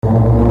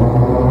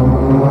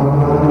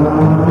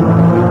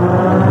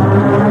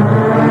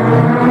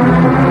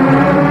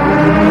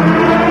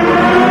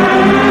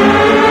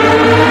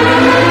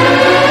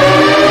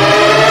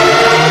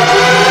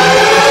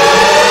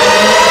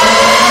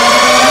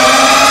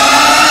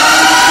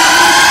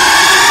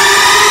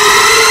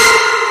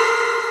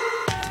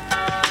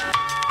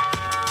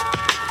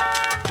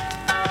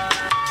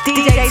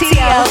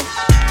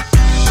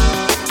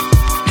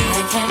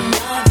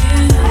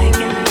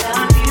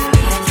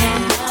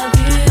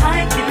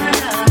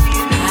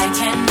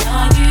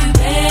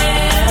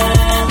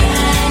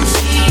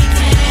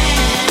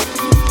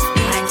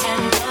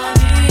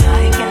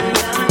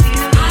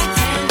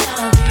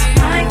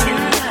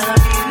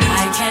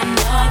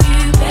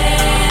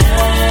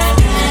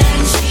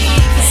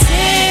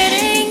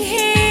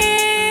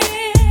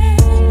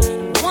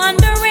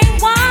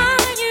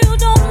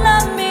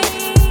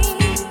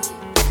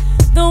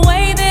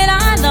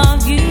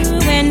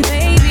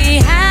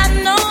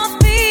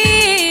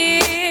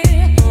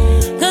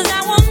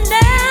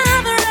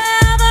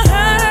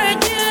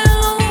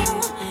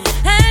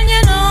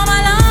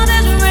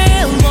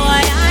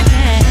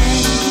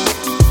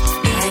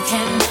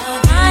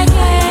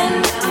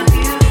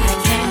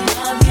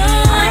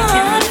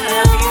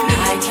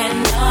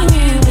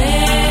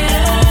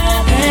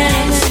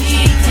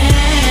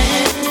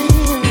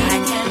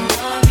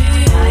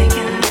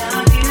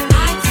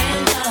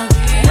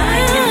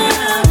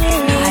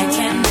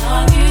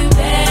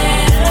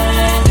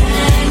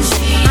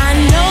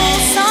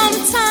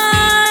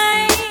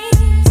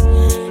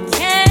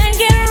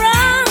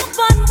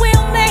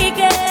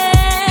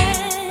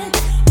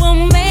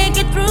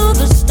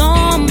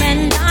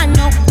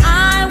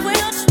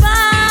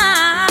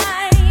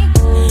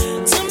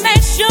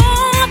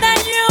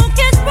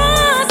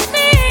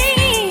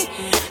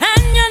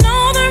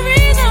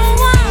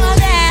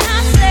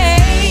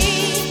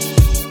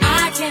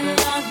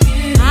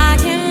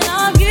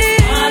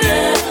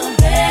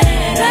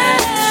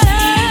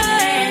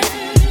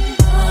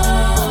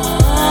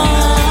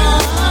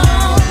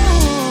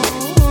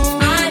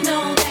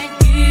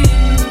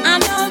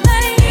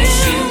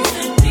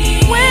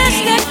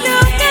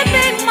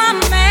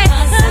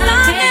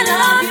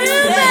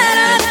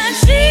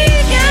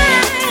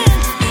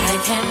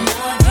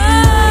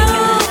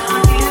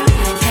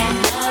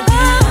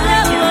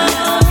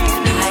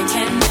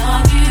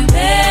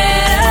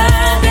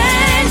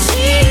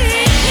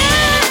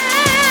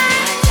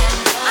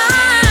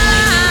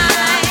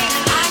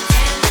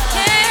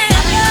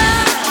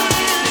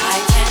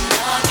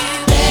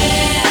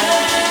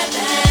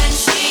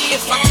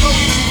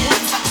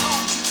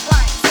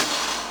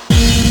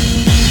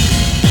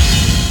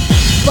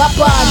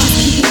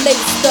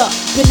laced up,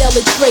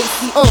 Vanilla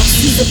Tracy,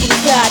 Caesar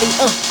Bugatti,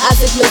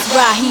 Isaac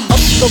Mizrahi,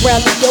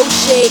 around the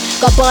Dolce,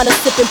 Gabbana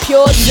sipping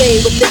Pure J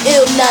with the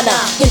ill nana,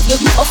 you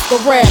up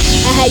around.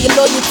 I had your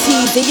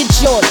loyalties in your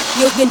joint,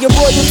 you'll get your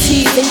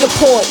royalties and your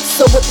points.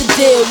 So what the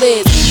deal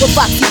is, with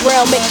Foxy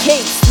Brown met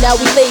Case, now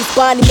we lace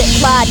Bonnie met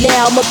Clyde,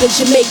 now I'm up in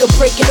Jamaica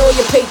breaking all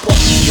your paper.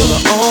 You're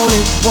the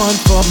only one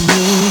for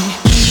me,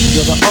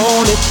 you're the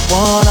only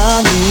one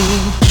I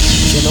need.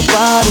 Can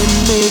nobody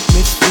make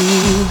me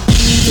feel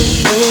the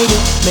way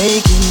you're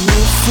making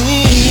me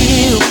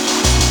feel?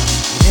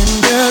 And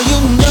girl, you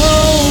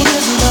know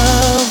this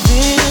love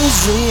is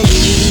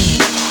real.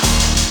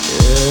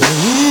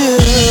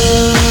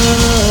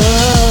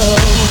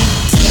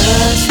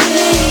 Touch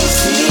me,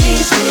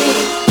 tease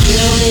me,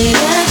 feel me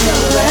and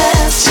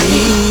caress me.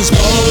 Tease me,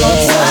 hold on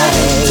tight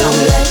and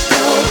don't let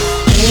go.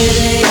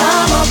 Baby,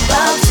 I'm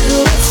about to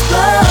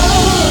explode.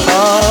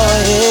 oh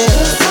yeah.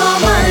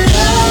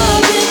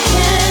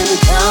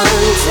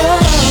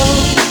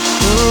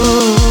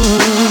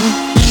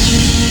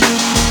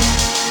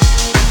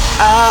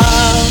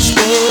 I'll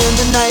spend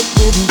the night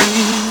with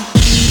you.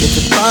 Get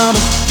the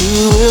promise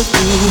you will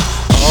do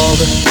all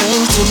the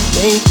things to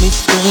make me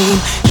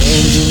scream.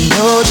 And you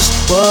know just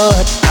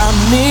what I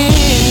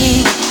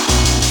mean.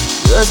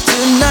 'Cause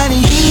tonight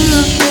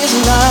you is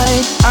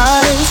like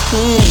ice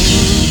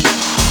cream.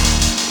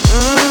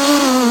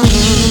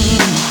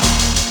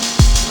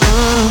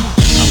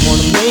 I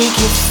wanna make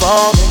you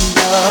fall in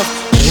love,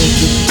 make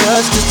you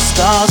touch the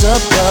stars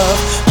above.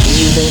 We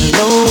lay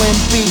low and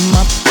be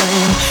my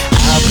friend.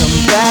 I'll come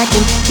back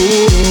and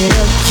hit it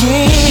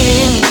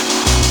again.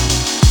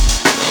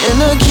 And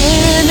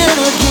again and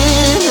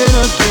again and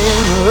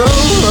again. Oh,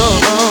 oh,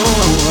 oh,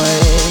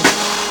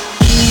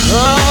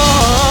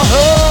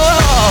 oh.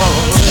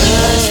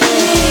 Touch me,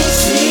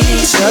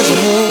 tease me,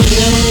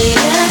 feel me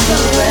and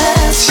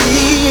caress me.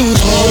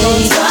 Hold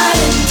on tight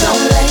and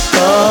don't let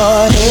go.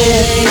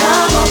 Baby,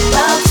 I'm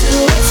about to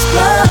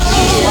explode.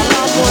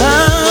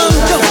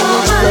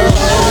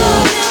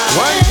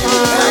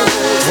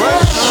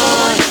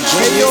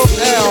 Hey yo,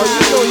 Al,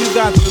 you know you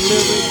got the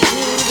lyrics.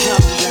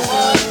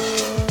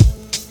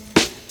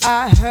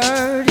 I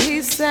heard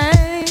he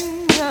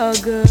sang a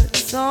good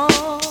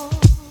song.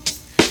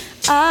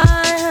 I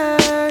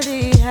heard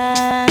he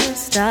had a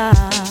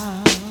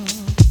style.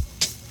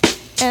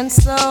 And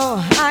so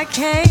I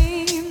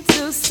came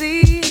to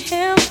see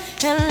him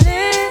and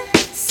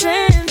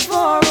listen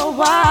for a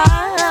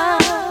while.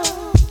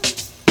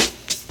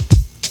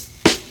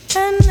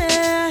 And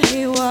there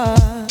he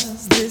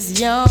was, this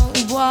young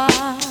boy,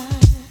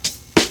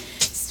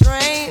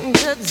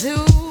 stranger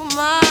to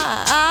my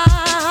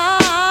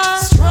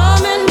eyes,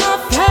 strumming my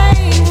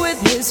pain with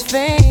his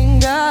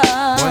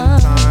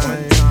fingers,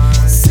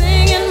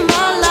 singing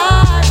my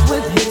life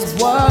with his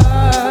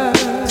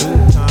words,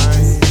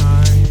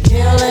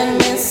 killing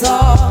me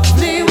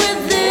softly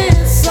with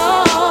this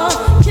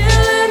song,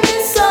 killing me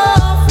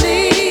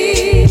softly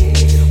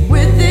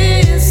with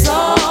this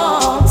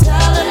song,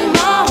 telling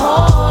my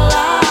whole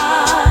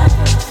life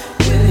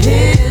with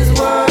his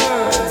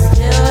words,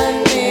 killing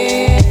me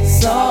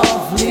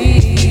softly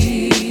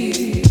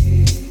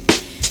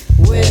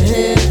with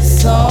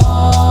his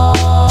song.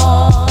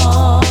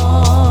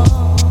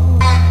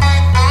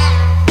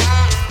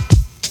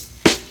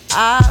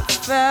 I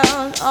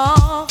felt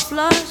all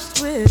flushed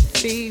with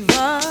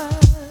fever,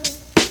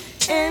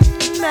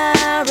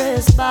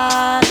 embarrassed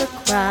by the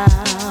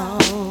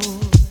crowd.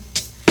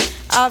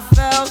 I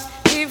felt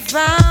he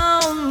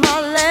found my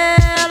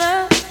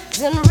letters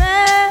and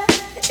read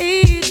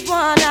each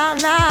one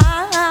out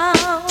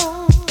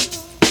loud.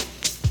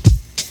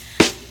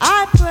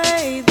 I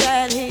prayed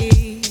that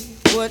he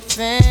would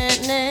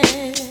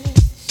finish,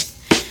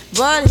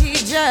 but he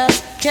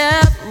just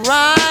kept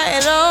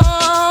right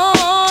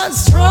on,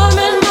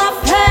 strumming my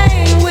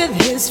pain with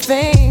his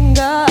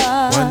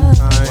fingers,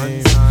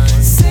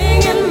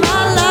 singing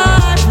my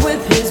life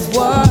with his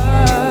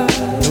words,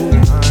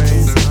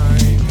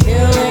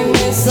 killing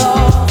me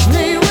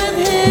softly with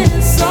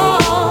his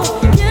song,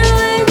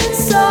 killing me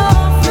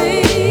softly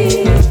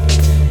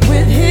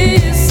with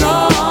his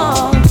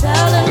song,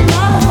 telling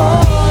my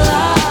whole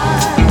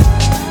life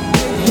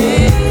with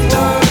his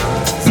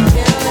words,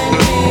 killing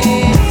me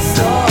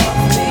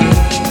softly.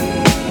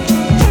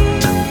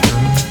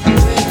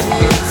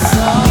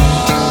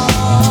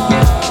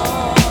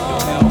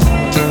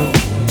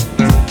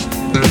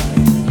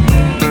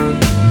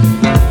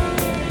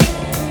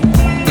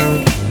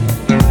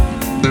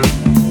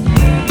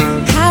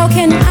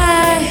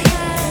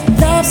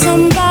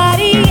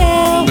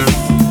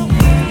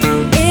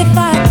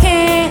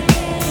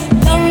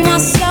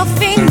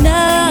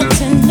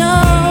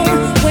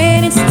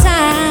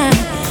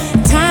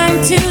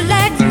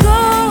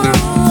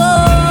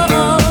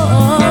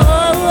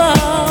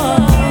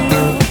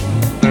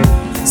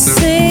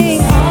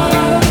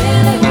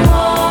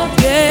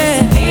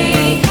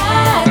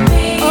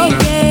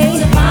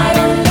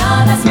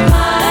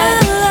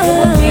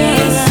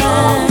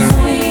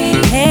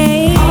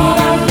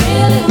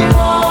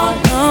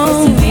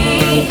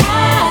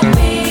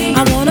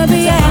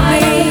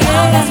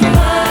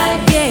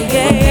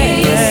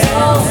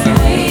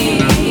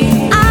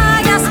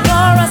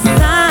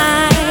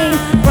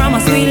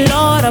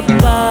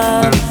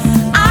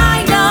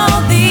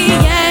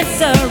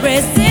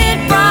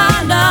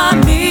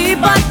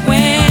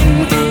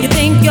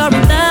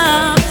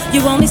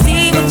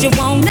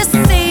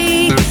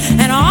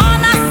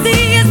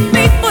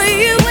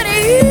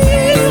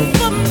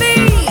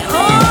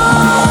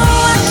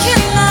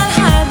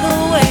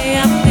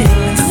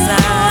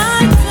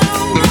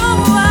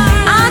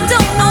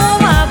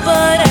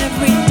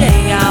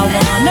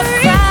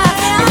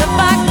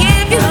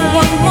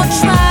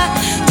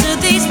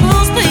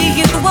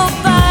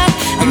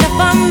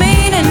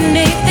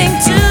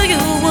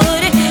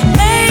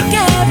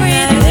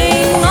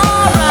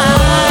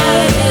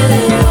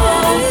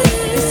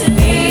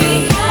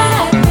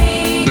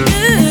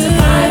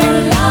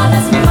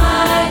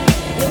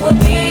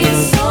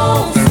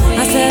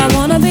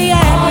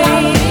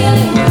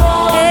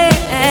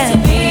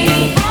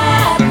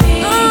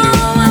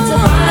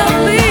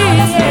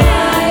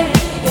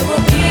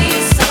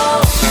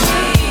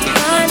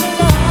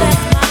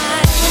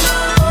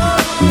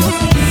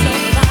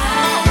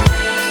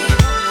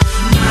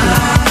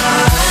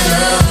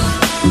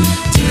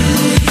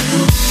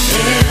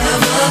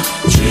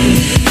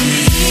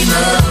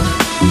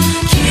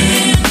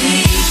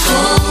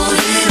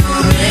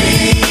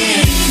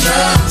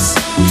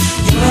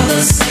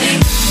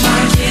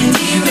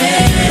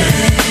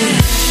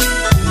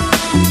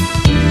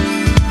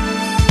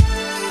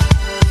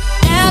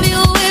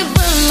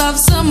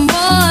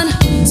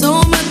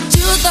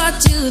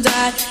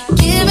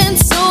 giving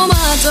so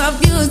much of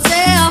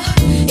yourself.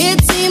 It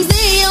seems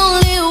the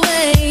only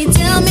way.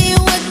 Tell me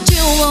what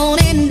you want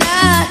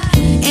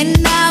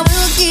and I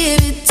will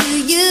give it to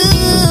you.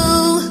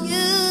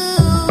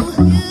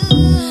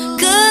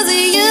 'Cause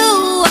you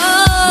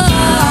are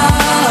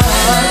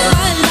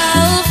my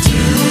love. Do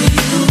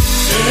you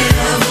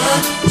ever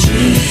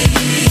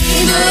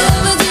dream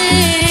of a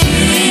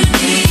dream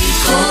me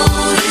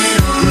cold in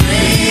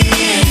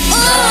rain?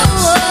 Oh,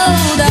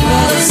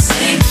 darling,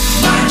 say,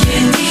 why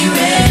can't we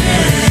rest?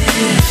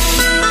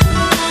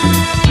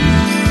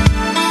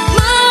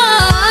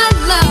 My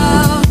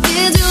love,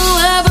 did you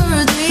ever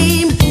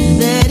dream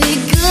that it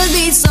could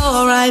be so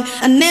right?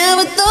 I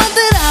never thought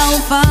that I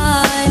would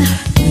find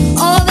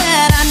all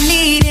that I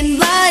need in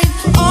life.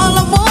 All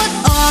I want,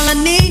 all I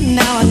need.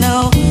 Now I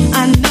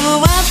know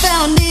I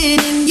found it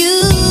in you.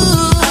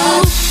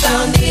 I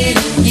found it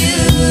in you.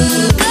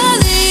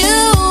 'Cause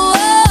you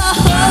are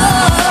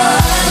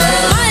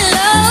my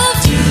love.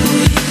 Do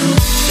you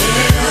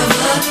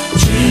ever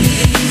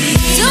dream?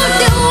 Do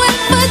you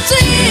ever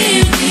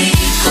dream? Me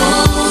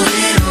cold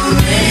in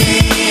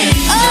rain.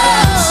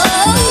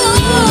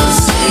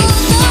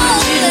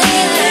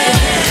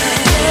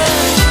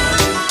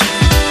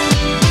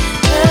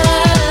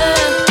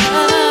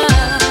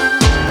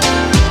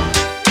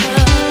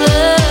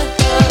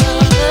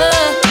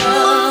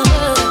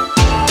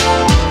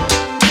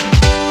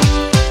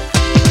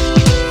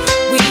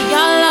 We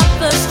are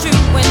lovers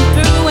true and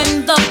through, and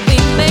though we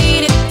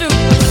made it through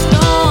the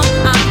storm,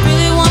 I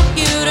really want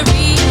you to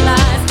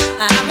realize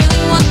I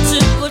really want to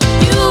put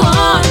you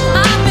on.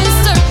 I've been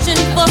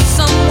searching for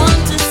someone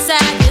to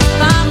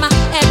satisfy my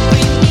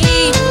every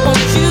need.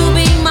 Won't you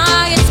be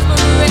my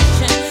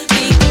inspiration?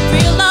 Be the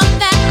real love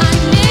that I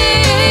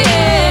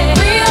need.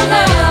 Real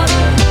love.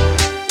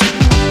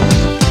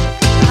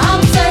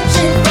 I'm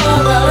searching for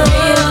a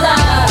real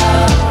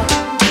love.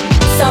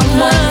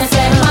 Someone to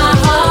set my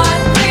heart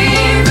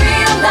free.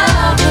 Real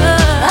love.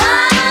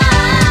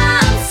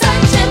 I'm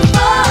searching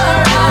for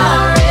a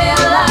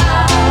real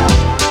love.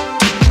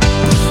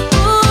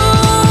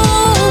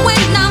 Ooh,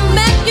 when I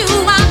met you,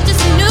 I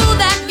just knew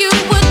that you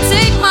would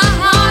take my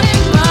heart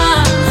and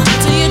run.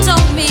 Till you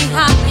told me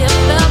how you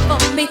felt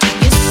for me.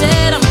 You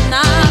said I'm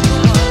not the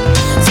one.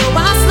 So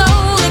I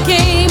slowly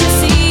came to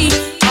see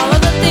all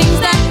of the things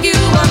that you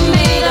are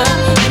made of.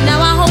 And now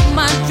I hope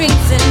my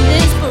dreams and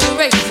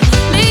inspiration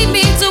lead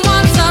me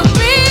towards a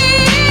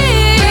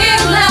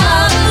real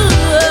love.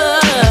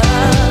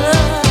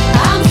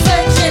 I'm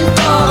searching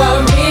for a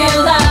real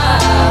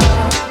love.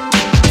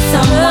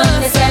 Someone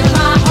to set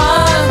my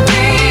heart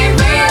free.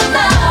 Real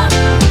love.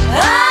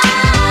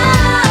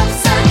 I'm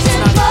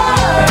searching for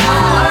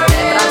a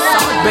real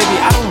love. Baby,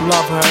 I don't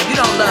love her. You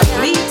don't love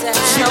me.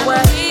 You know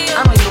what?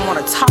 I don't even want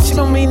to talk She to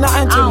don't you. mean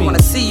nothing I to don't me. want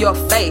to see your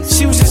face.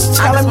 She was just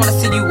I telling just me. want to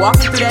see you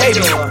walking through that Baby,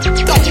 door.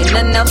 don't. Ain't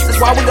nothing else to say.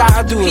 Why we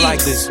gotta do it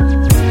like this?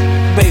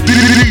 Baby.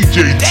 DJ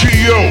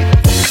T.O.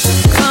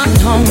 Come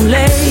home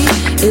late,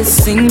 it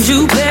seems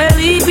you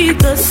barely beat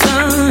the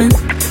sun.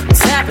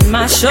 Tapping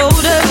my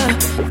shoulder,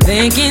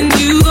 thinking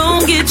you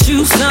gon' get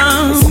you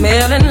some.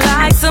 Smelling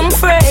like some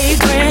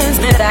fragrance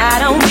that I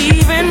don't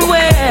even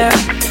wear.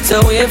 So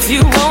if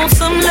you want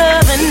some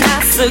loving,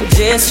 I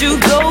suggest you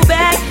go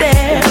back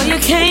there where you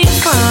came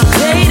from.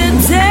 Day to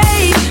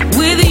day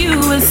with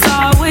you, it's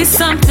always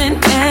something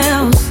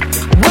else.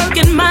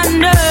 Working my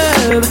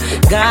nerve,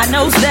 God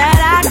knows that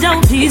I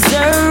don't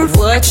deserve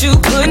what you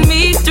put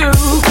me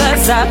through.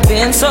 'Cause I've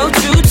been so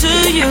true to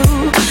you.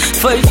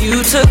 For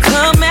you to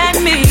come at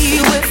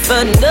me with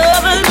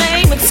another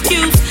lame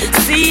excuse.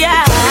 See,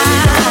 I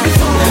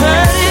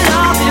heard it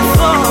all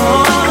before.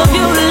 All of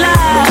your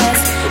lies,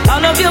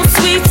 all of your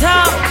sweet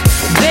talk.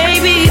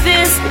 Baby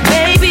this,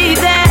 baby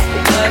that.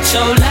 But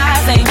your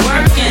lies ain't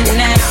working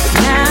now.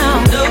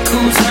 Now look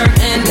who's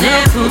hurting now.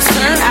 Look who's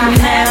hurting. I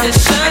had to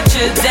shut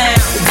you down.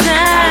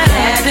 I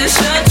had to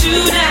shut you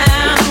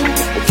down.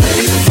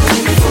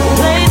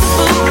 Play the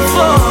fool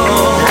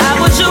before. I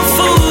was your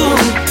fool.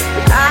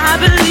 I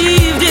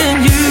believed in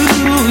you.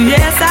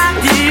 Yes I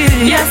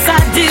did. Yes I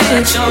did.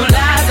 But your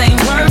lies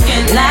ain't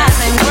working. Lies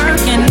ain't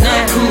working.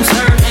 Look who's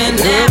hurting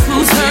now. Look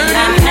who's hurting.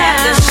 I had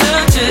to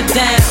shut you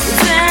down.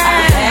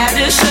 I had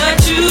to shut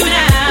you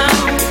down.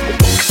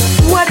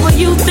 What were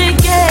you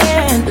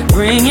thinking?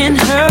 Bringing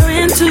her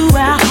into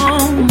our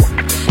home.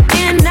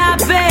 In our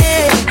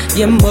bed,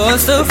 you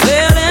must have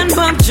fell and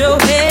bumped your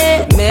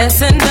head,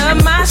 messing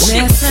up my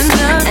sheets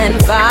and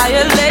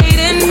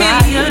violating me.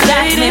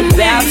 Got me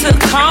about to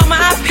call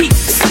my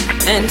peace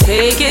and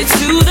take it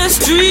to the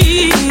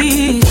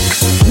street.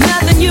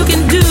 Nothing you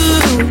can do,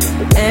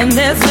 and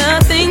there's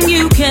nothing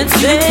you can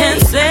say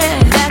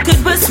that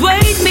could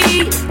persuade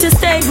me to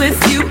stay with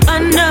you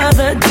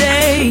another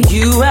day.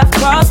 You have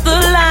crossed the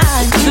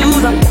line to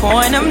the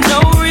point of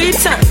no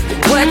return.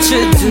 What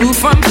you do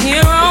from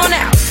here on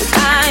out,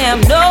 I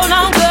am no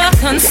longer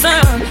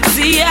concerned.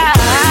 See, I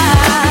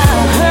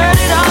heard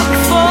it all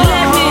before.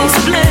 Let me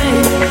explain,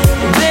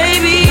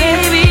 baby.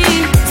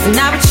 It's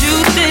not what you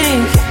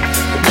think.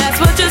 That's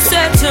what you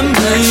said to me.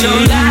 But your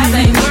lies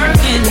ain't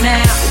working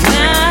now.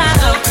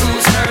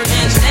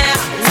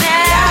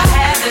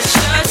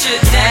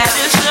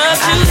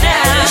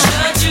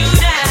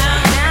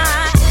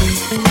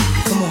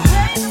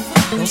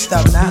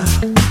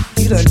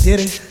 Did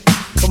it?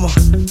 Come on.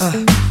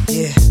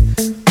 Yeah.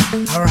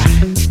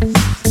 Alright.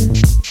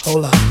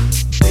 Hold up.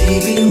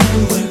 Baby,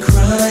 when we're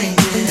crying,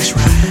 that's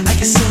right. I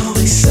get so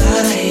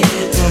excited.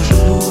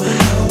 Oh,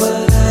 how I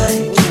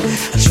like it.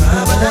 I try,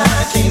 but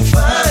I can't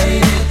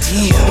fight it.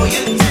 Damn. Oh,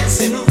 you're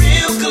dancing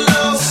real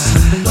close.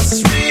 Plus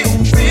it's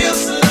real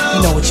slow. You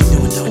know what you're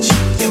doing, don't you?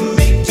 You're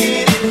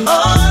making it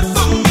hard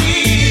for me.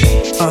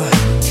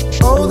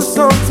 Oh, the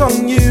song's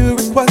on you.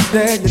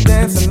 Requested you're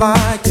dancing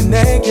like you're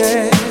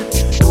naked.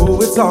 Oh,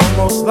 it's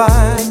almost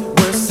like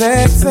we're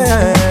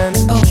sexing.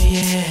 Oh,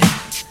 yeah.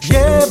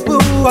 Yeah, boo,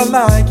 I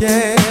like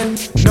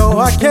it. No,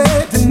 I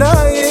can't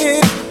deny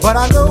it. But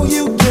I know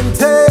you can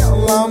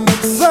tell I'm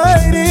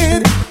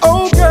excited.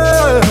 Oh,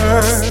 girl.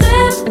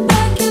 Step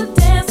back, you're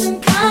dancing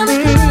kinda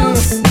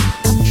close.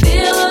 I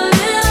feel a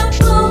little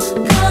pull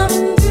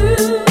coming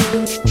through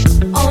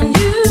on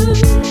you.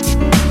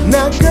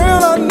 Now,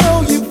 girl, I know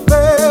you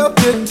felt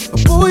it.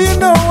 But boo, you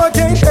know I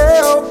can't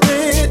help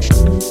it.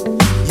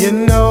 You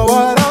know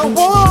what I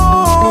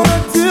wanna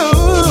do.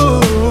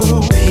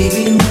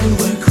 Baby, when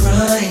we're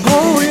crying,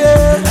 oh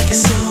yeah, I get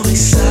so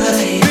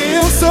excited.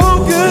 Feel so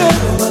good,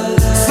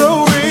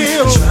 so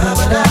real. Try,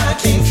 but I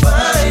can't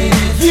fight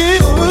it. You,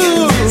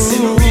 you're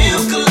dancing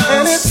real close,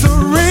 and it's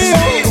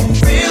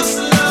real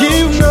slow. You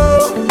know,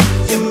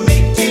 you're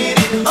making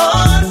it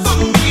hard for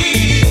me.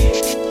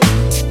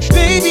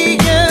 Baby,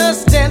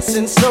 just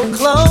dancing so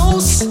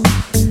close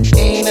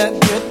ain't a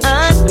good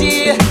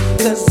idea.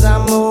 'Cause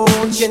I'm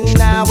on you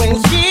now and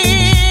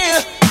here.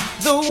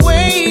 The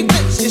way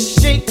that you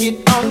shake it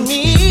on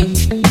me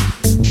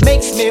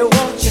makes me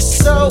want you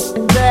so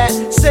bad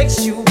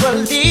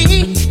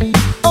sexually.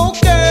 Oh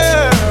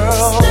girl,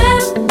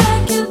 Step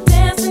back, you're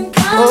dancing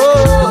kinda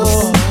close.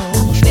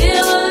 I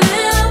feel a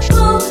little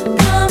pull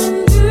coming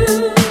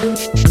through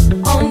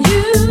on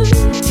you.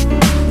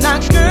 now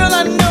girl,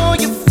 I know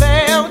you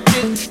felt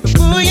it, but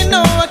boo, you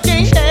know I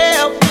can't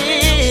help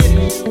it.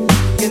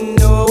 You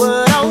know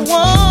what I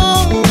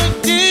wanna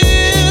do.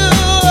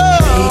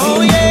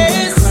 Oh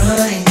yes,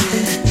 crying,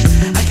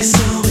 I get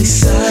so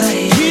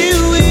excited.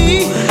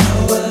 How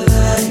I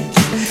like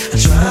it. I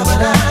try,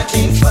 but I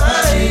can't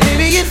fight it.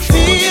 Baby, it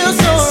feels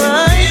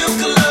alright.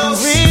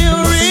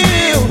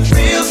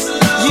 Real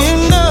slow. You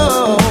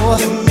know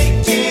you're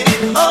making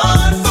it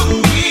hard for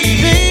me.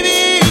 Baby,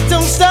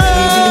 don't stop.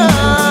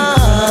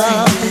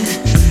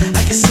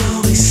 I get so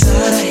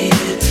excited.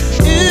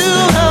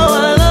 Ooh, how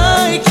I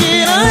like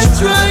it. I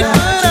try,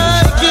 but I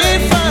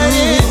can't fight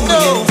it.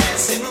 No,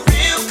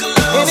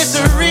 and it's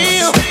a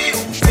real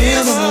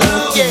slow.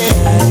 Yeah,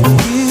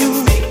 you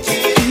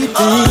keep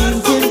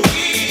thinking,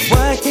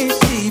 why can't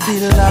she be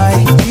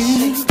like you?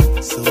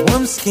 So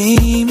I'm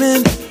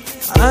scheming,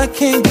 I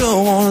can't go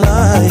on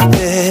like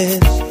this.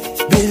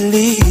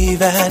 Believing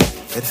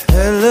that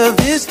her love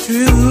is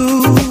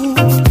true.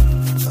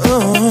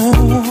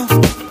 Oh,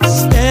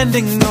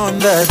 standing on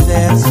the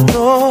dance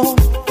floor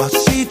while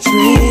she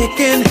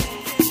tricking.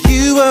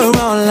 You are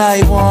all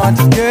I want,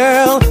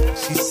 girl.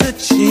 She's a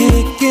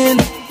chicken.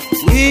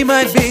 We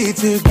might be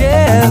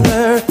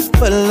together,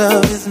 but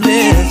love is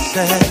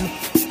missing.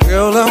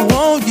 Girl, I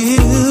want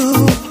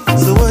you.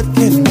 So what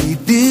can we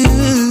do?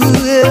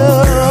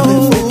 Girl,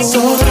 if it's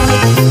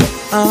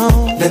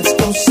alright, let's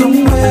go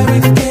somewhere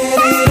and get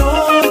it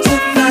on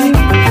tonight.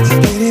 Let's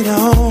get it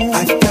on.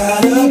 I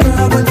got a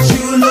girl, but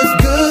you look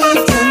good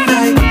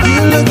tonight. You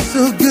look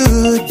so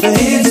good,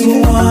 baby. It's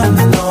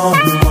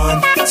one-on-one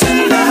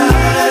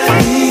tonight.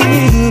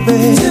 You,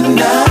 baby.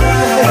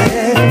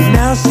 Tonight.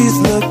 Now she's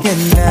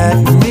looking at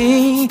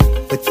me,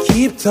 but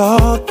keep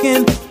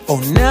talking. Oh,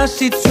 now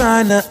she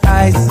tryna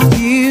ice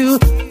you.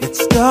 Let's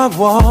start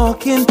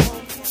walking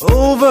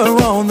over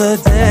on the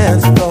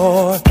dance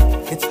floor.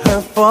 It's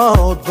her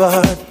fault,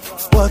 but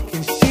what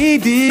can she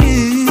do?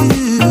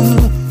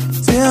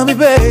 Tell me,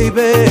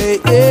 baby,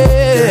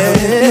 yeah. Girl,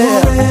 if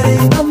you're ready,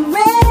 I'm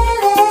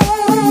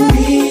ready.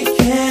 we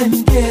can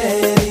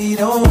get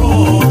it on.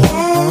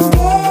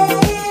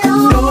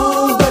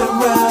 Know that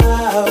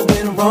I've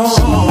been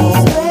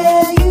wrong.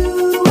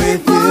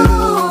 With you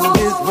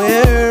is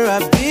where I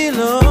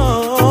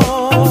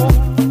belong.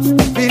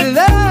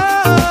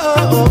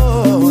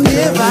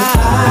 If I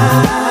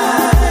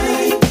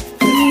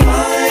could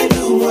find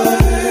the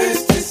words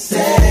to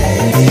say,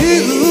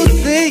 you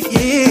say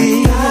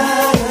it.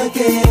 Gotta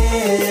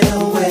get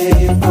away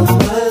from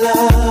a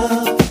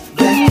love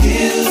that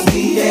kills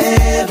me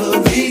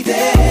every day.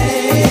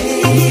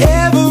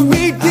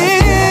 Every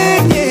day,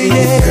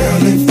 yeah.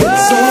 Girl, if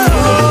it's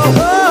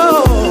alright,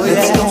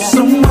 let's go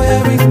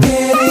somewhere and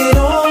get it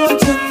on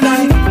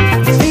tonight.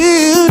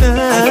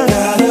 I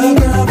got a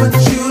girl, but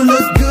you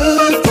look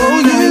good. Oh,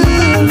 you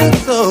look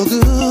so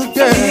good,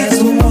 girl. It's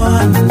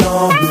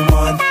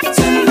one-on-one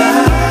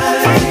tonight.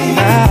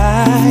 Yeah.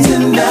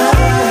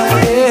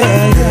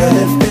 Girl,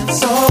 if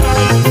it's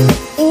alright,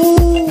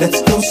 let's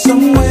go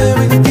somewhere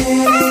and get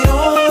it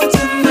on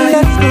tonight.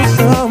 Let's go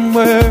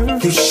somewhere.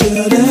 You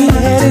shouldn't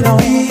let it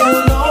be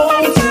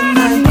alone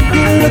tonight.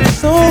 You look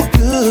so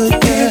good,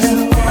 girl. It's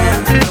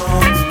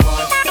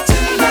one-on-one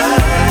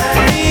tonight.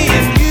 Me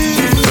and you.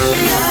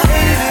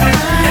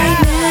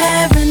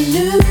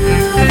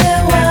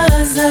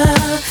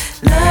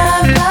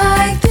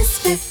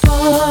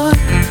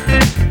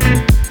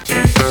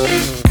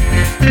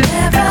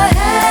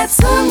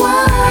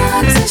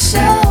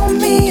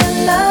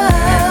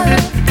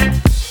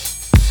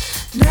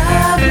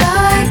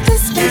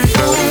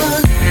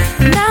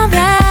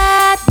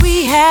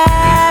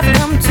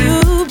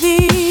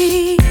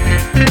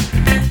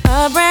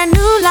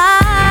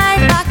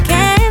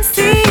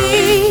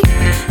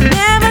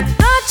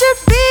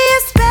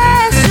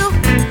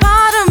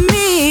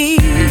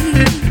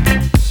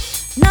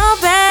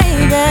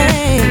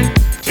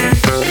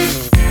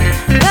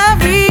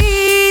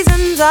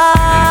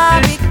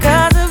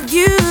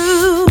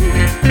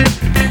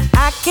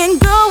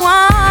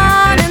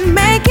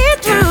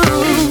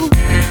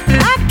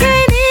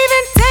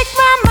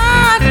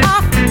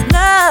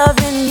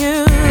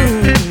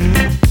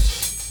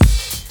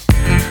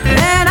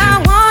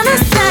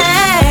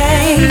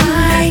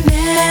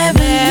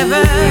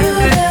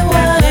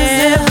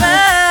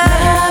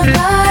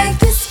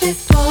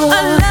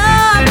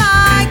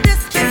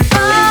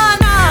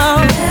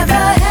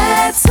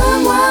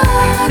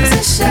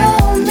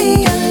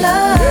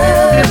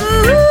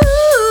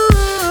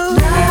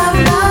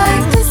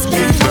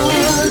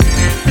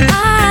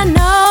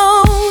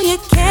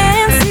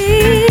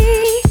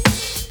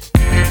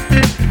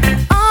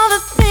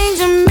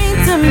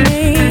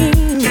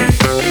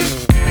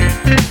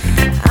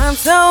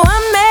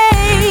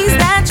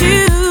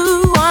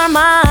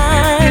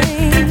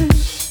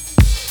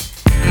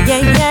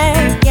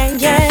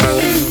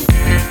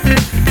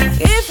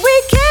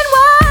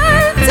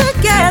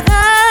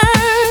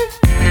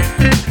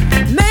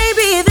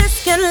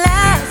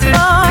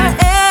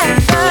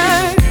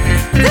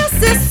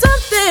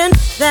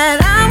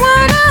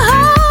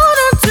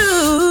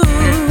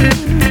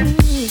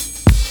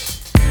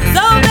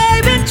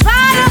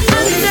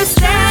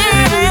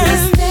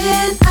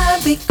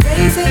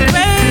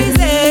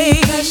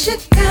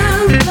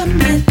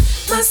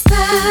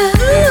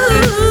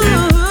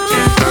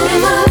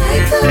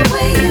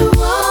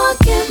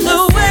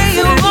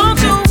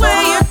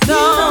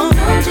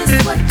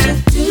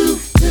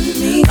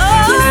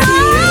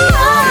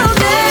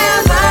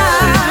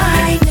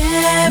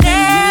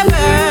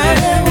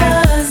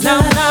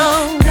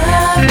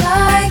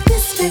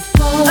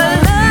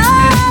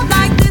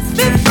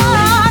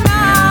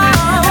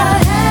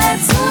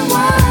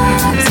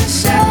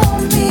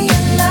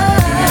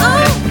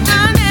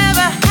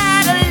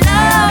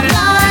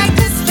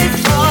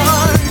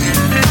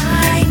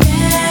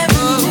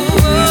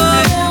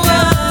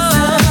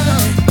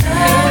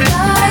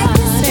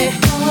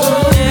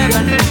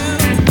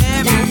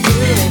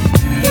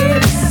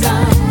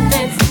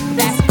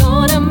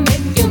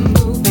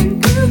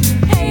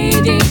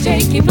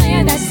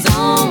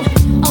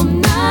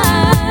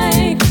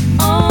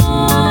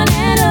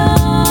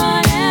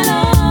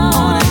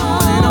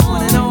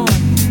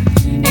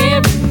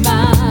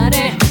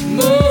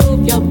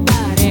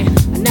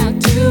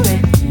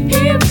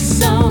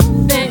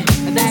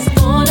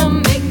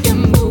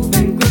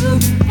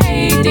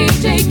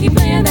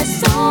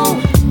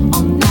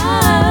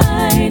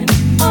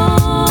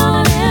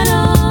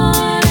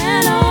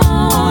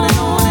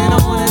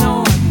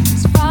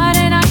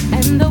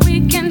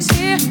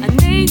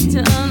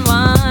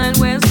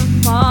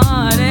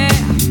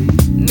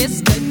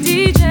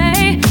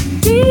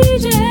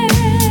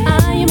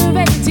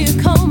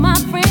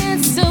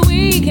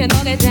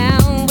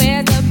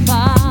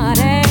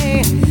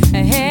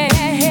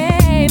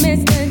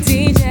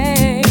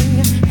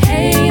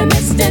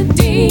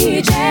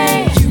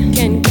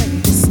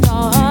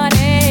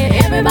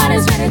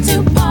 ready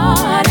to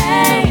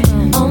party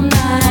all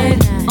night,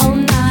 all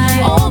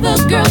night. All the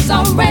girls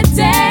are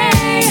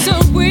ready, so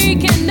we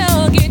can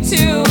all get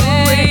to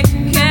it.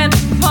 We can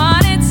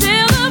party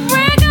till the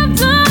break of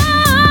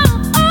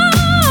dawn.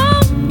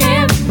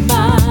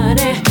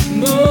 Everybody,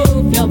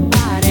 move your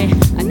body,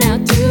 and now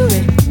do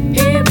it.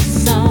 Here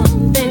is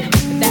something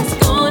that's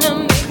gonna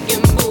make you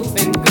move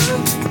and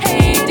groove.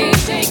 Hey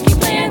DJ, keep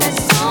playing that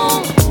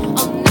song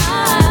all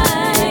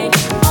night,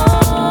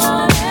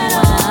 all and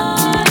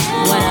all.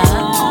 What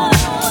up?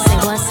 Say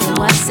what, say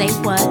what, say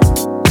what?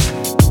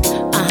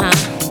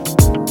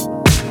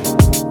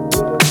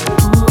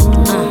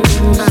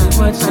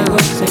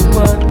 Say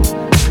what?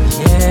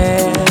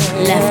 Yeah.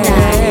 Left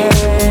Eye,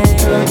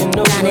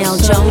 Donnell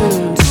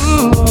Jones.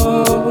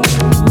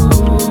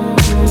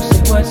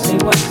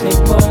 Say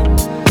what?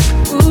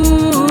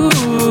 Ooh,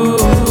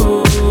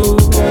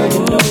 girl,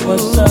 you know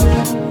what's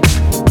up.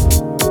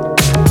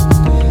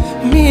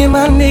 Me and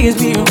my niggas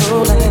be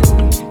rolling,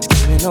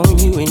 scheming on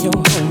you and your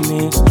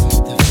homies.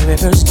 The very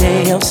first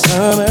day of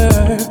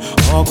summer,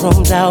 all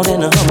chromed out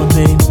in a Hummer,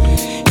 babe.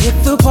 Hit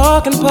the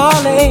park and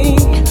parlay.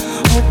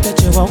 Hope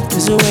that you walk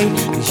this way,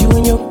 'cause you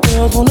and your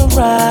girls wanna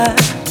ride.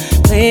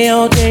 Play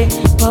all day,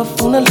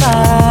 puff on the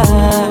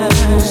line.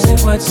 Say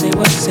what?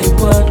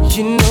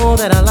 You know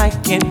that I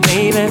like it,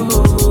 baby.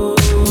 Ooh,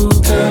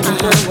 girl, you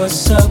know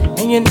what's up,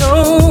 and you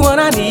know what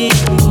I need.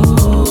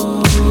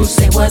 Ooh,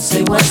 say what?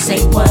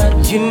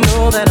 You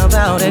know that I'm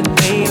about it,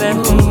 baby.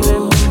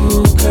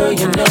 Ooh, girl,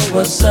 you know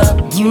what's up.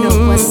 You know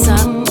what's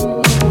up.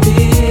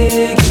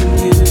 Digging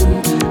you,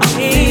 I'm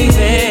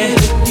leaving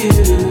you.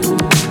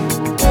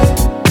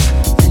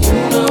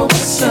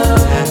 I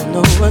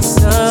know what's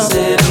up,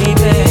 said I'm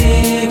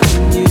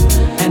begging you,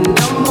 and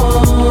I'm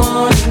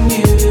wanting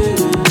you.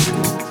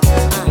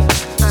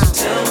 So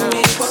tell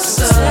me what's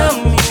up,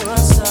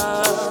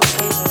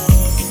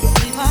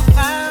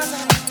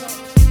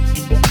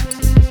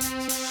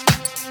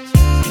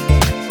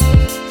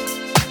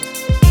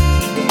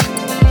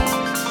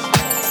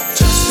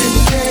 Just in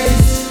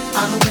case I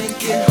don't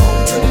make it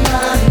home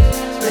tonight,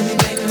 let me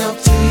make love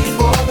to you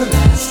for the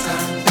last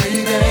time,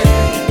 baby.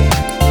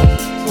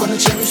 Wanna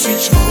cherish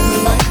each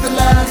moment like the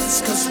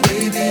last, 'cause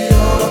baby,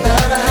 you're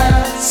that I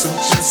have. So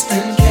just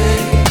in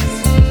case,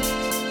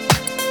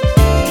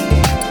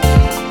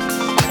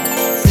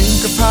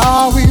 think of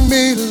how we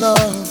made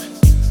love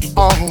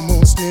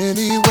almost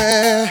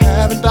anywhere.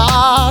 Haven't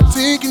I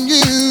taken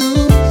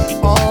you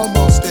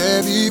almost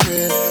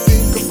everywhere?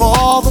 Think of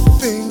all the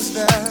things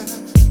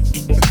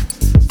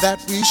that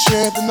we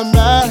shared, and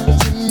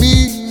imagine me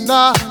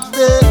not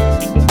there.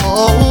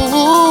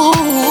 Oh,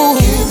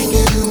 giving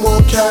you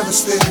more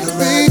carrots than the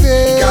baby.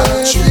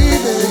 Got you,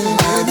 baby,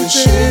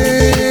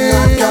 everything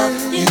I got,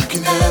 you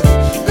can have it,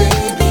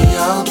 baby.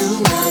 I'll do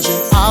magic.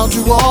 I'll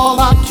do all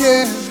I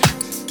can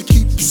to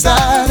keep you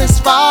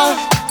satisfied.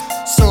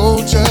 So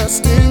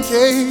just in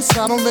case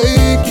I don't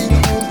make it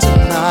home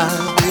tonight,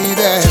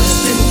 baby.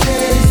 Just in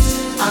case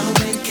I don't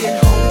make it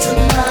home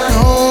tonight,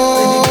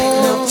 let me make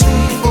love to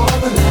you for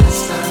the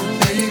last time,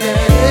 baby.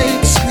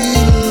 Make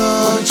sweet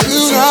love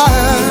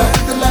tonight,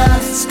 like the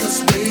last, 'cause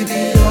baby,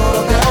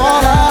 you're that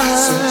all I have.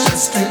 So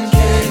just in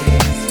case,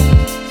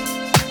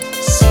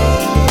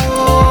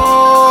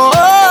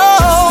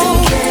 just in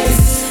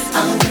case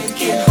I don't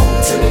make it home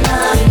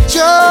tonight,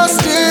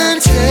 just in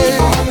case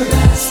for the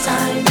last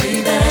time,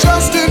 baby.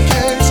 Just in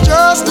case,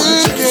 just in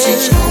case.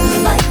 Each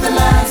moment like the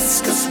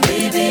last, 'cause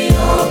baby,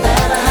 you're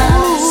that I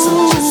have. So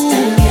just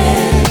in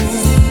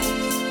case.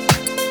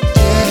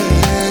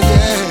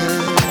 Yeah.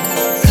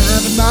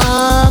 Haven't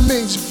I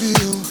made you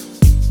feel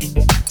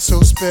so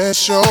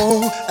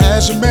special?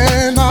 As your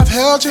man, I've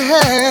held your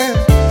hand,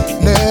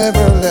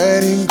 never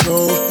letting go.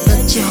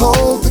 Let you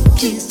hold the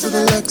keys to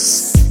the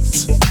Lexus.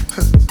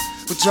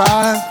 We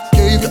drive,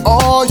 gave you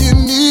all you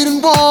need and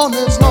want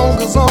as long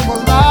as I'm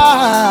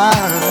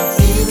alive.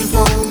 Even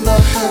from the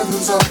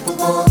heavens up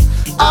above,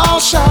 I'll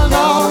shine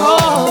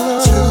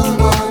out. Too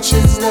much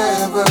is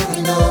never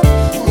enough.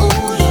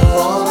 Oh, you're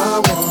all I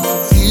want.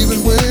 Even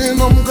when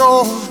I'm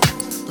gone,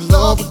 the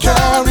love will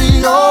carry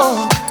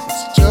on.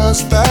 It's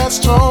just that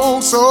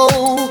strong, so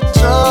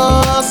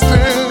just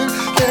in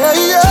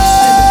case.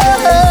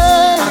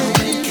 I'll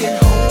make it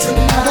home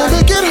tonight. I'll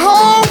make it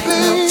home,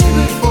 baby.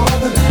 For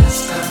the last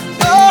time,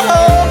 baby.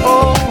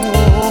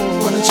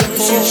 Wanna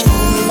cherish each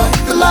moment like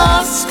the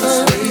last, 'cause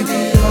baby,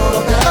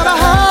 you're that I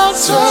have.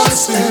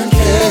 Just in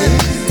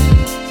case.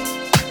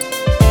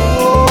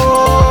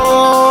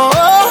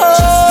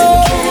 Just in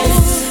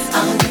case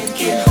I'll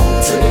make it home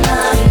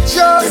tonight.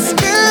 Just in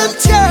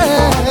case.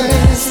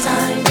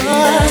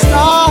 Last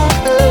time,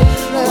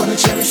 wanna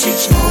cherish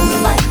each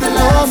moment like the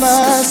last,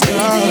 'cause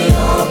baby,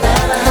 you're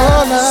that I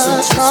have. So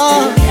just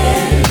in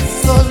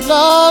case. The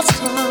last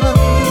time.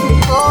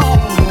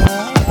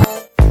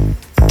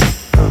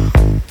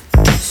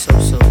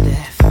 So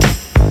deaf.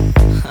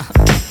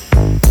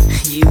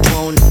 You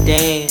wanna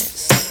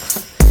dance?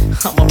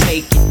 I'ma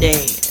make you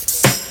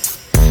dance.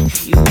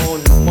 You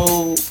wanna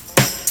move?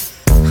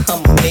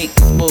 I'ma make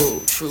you move.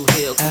 True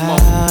Hill, come on.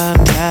 I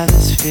got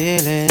this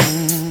feeling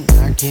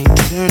I can't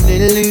turn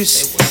it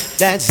loose.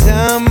 That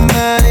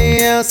somebody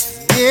else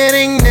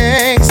getting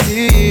next to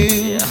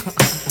you.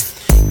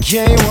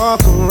 Can't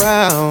walk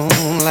around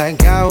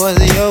like I was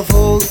your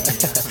fool.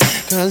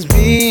 Cause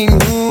being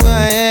who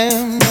I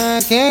am,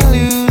 I can't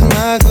lose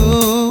my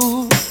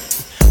cool.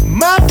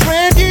 My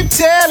friend keep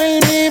telling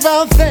me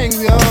about things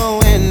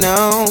going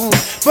on,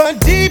 but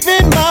deep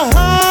in my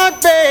heart,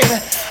 baby,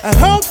 I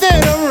hope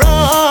that I'm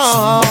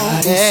wrong.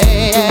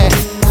 Yeah,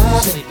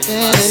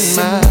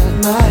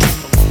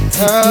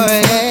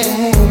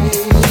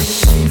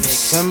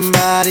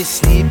 somebody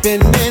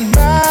sleeping in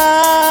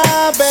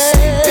my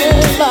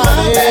bed,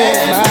 my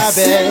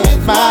bed.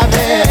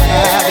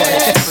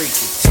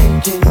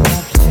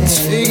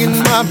 Taking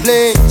my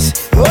place.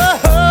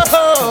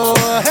 Oh,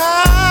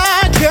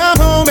 I come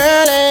home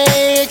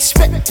early,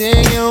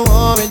 expecting a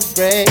warm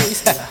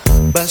embrace,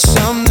 but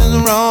something's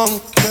wrong,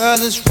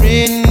 'cause it's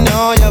written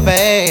on your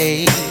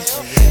face.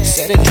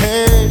 Said it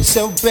hurt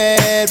so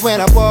bad when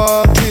I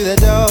walked through the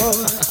door.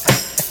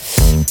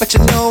 But you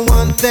know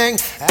one thing,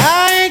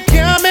 I ain't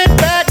coming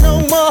back no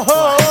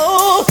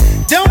more.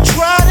 Don't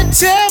try to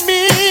tell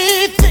me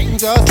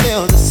things are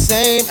still the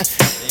same,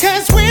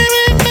 'cause we're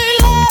in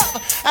love.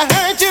 I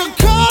heard you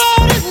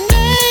call his name.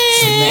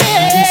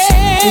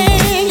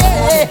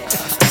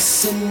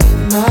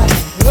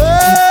 Oh,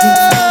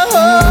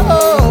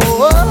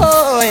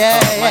 yeah.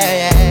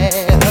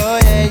 Oh,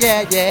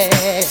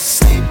 yeah.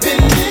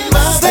 Sleeping in my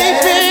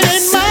head.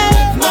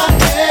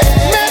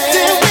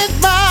 Messing with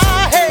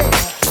my head.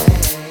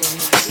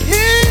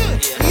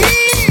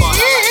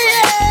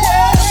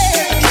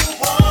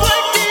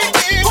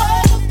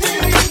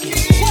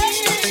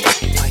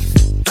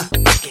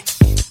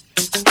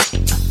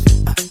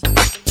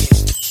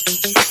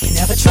 You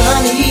never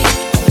try me,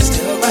 but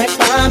still right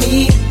by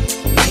me.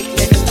 Make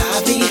living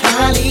life be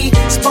highly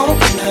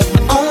spoken of.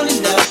 My only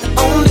love, the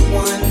only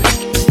one.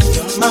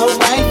 You're my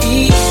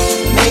wifey.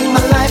 Make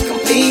my life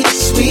complete,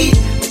 sweet.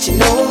 But you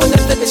know when the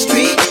flip is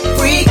street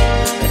freak,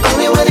 but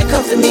only when it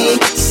comes to me.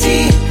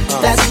 See,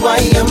 that's why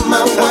you're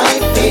my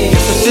wifey.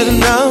 Guess I should've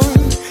known,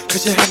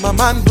 'cause you had my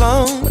mind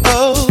blown.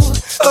 Oh,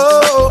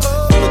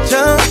 from the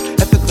jump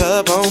at the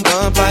club on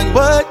bump, like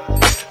what?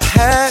 I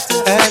had to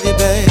have you,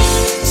 babe.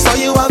 Saw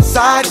you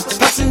outside, the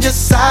passenger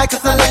side,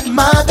 'cause I let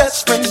my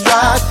best friend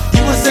drive.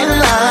 You was in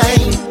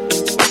line,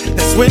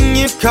 that's when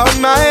you caught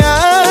my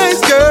eyes,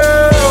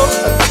 girl.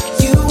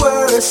 You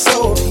were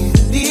so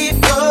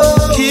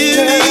beautiful.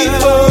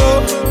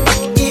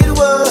 It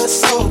was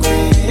so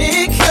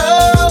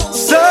critical.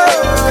 So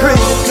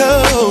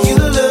critical. You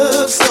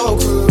look so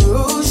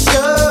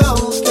crucial,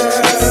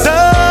 girl.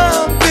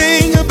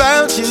 Something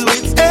about you,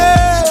 it's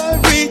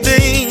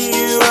everything.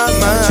 You are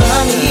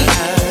mine.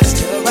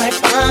 Still right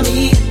by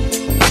me.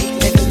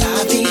 Make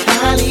life be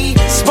highly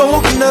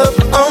Spoken of,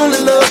 only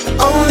love, the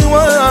only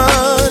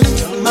one.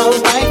 You're my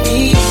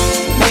wifey.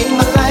 Make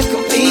my life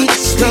complete,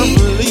 sweet.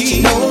 But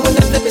you know when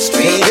the flip is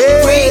street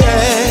free,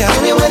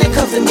 only when it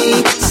comes to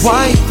me.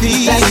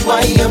 Wifey. That's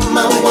why you're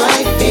my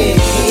wifey.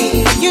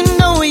 You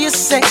know you're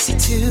sexy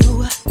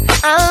too.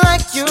 I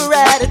like your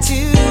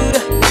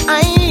attitude. I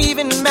ain't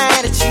even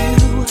mad at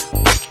you.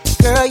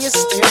 Girl, you're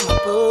still my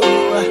boo.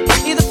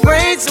 Either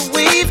braids or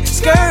weave,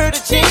 skirt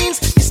or jeans,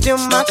 you're still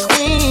my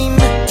queen.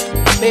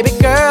 Baby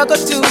girl, go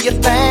do your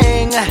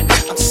thing.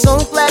 I'm so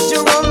glad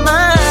you're on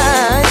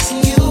my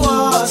team. You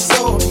are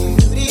so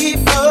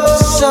beautiful.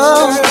 So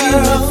girl.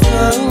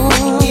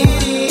 beautiful.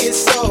 It is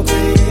so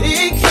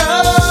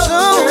critical. So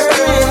girl.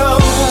 critical.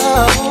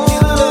 You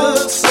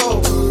look so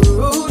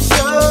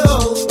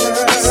crucial,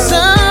 girl.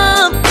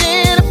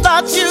 Something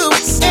about you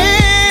is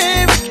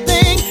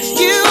everything.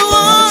 You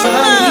are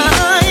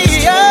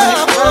mine. You're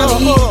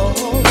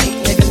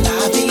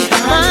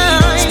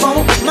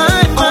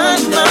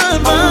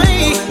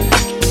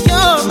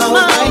my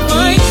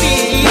wifey.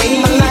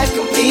 Make my life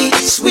complete,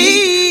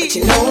 sweet. But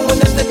you know when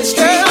the flip is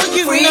street Girl,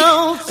 free,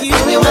 you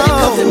only when it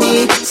comes to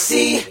me.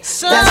 See, that's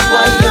why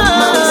you're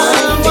my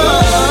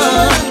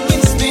wifey.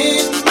 Can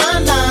spend my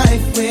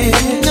life with.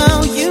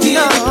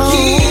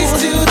 Keys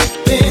to the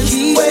Benz,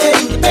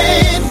 wedding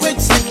band with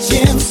some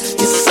gems.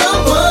 You're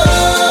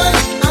someone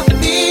I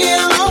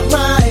feel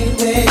alright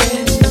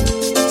with.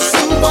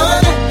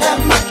 Someone to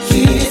have my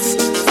kids.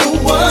 The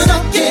one I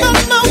get with.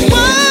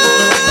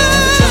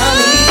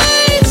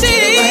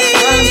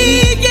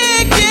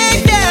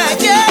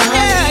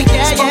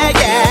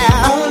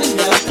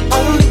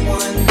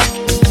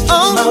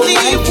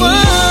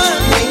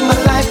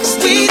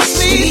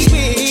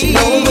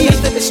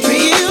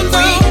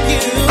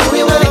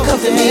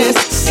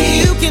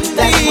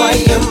 That's why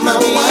you're my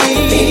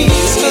wifey.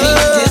 Skinny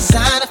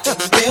designer,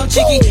 real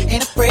cheeky.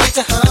 Ain't afraid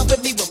to hump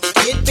with me when we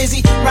get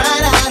busy.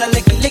 Ride out a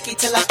licky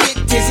till I get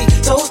dizzy.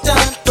 Toes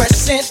done, fresh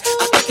scent,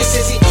 I think it's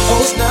Izzy.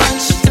 Toes done,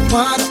 she's the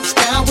one who's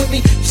down with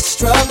me. She's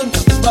struggling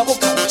with the bubble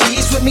gum,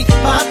 G's with me.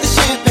 Pop the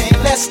champagne,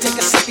 let's take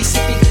a sippy.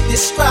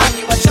 Describe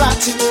you, I try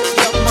to.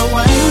 You're my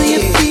wifey. Will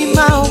you be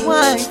my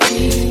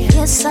wifey?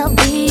 Yes, I'll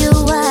be